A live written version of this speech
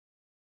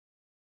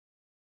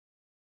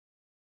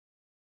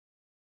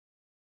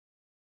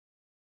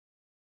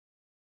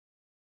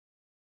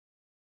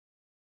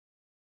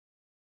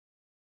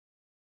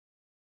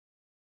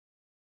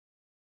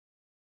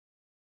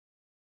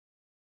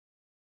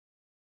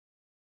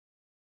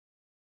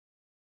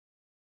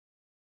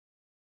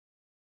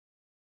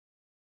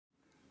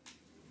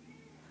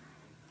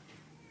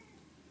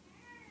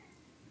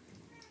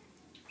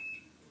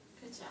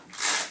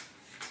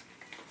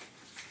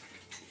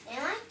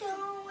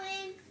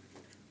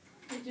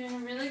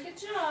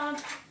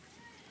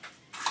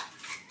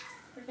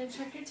and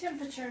check your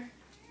temperature.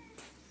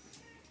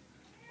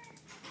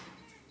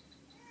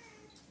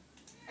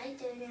 I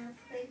don't have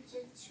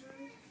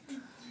temperature.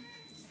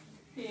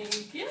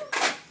 Thank you.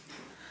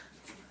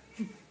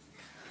 I'm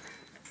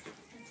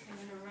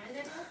going to write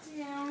it all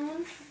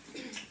down.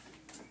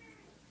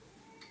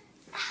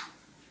 Ow.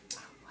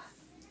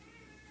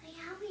 My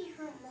owie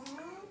hurt, Mom.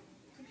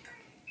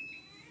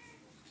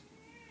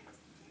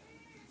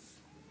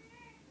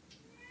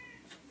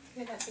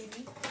 Hear that,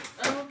 baby?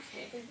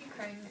 Okay. Baby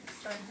crying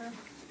next door, huh?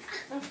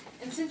 Okay.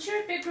 And since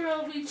you're a big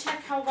girl, we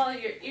check how well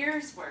your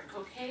ears work,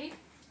 okay?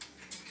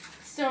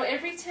 So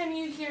every time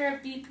you hear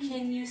a beep,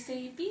 can you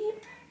say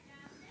beep?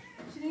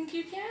 Do you think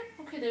you can?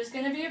 Okay, there's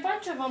going to be a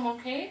bunch of them,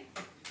 okay?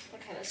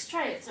 Okay, let's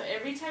try it. So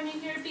every time you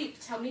hear a beep,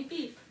 tell me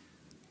beep.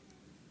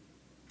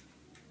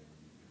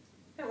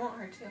 It won't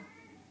hurt you.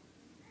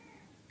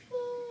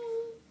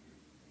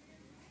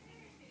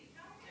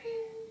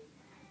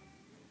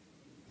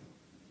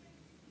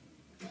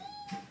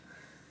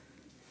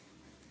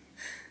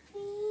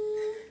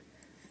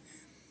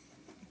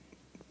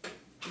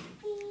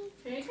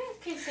 Very good.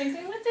 Okay, same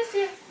thing with this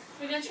ear.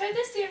 We're going to try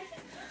this ear.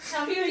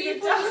 Tell me Very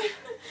beep. good.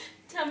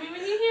 Tell me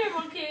when you hear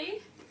them, okay?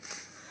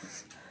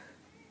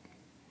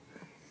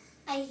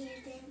 I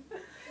hear them.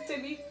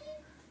 Baby.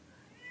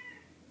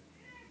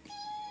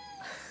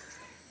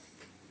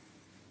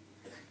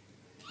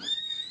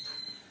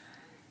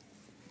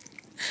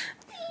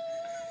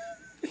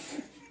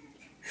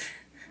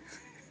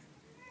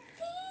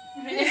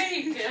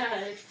 Very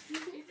good.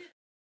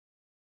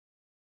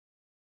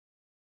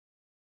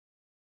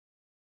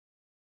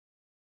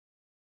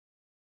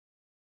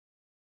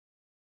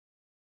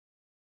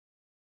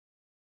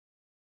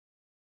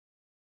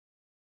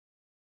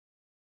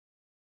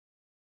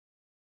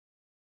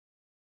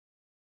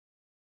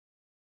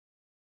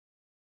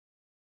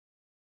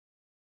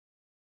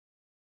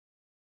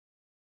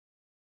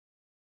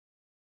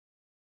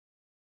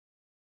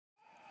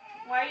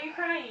 Why are you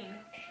crying?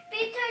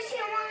 Because she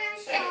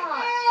wants a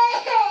shot.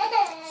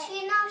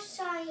 She's not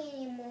shy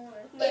anymore.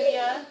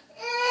 Lydia.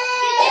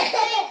 You can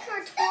take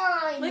her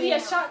toy Lydia,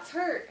 now. shots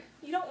hurt.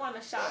 You don't want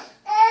a shot.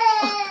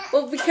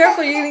 Well, be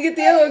careful. You're going to get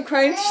the other one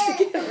crying. She's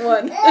getting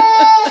one.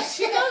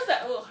 She knows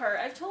that will hurt.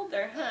 I've told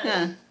her, huh?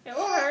 Yeah. It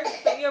will hurt,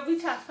 but you'll be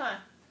tough, huh?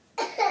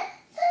 We'll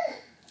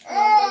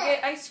go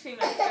get ice cream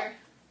after.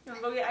 You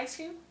want to go get ice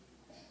cream?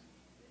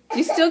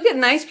 You still get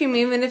an ice cream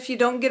even if you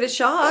don't get a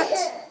shot.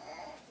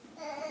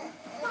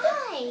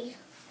 Why?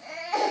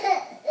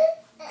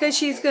 Because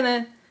she's going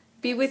to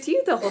be with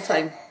you the whole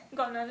time.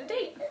 Going on a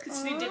date.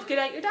 Because you did get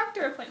at your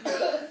doctor appointment.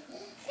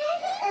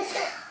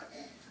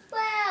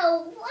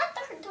 Well, what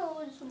are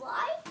those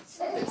lights?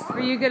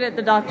 Were you good at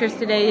the doctor's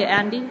today,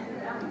 Andy?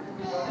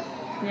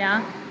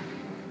 Yeah?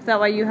 Is that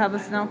why you have a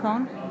snow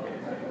cone?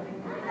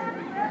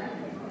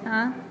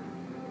 Huh?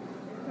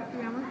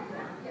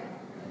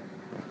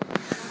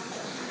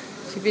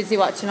 She busy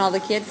watching all the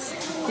kids.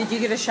 Did you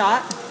get a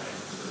shot?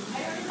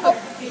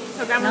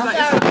 So Grandma No? got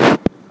your shot.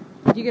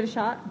 Did you get a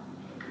shot?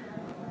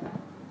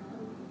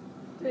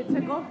 Did it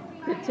tickle?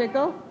 Did it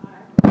tickle?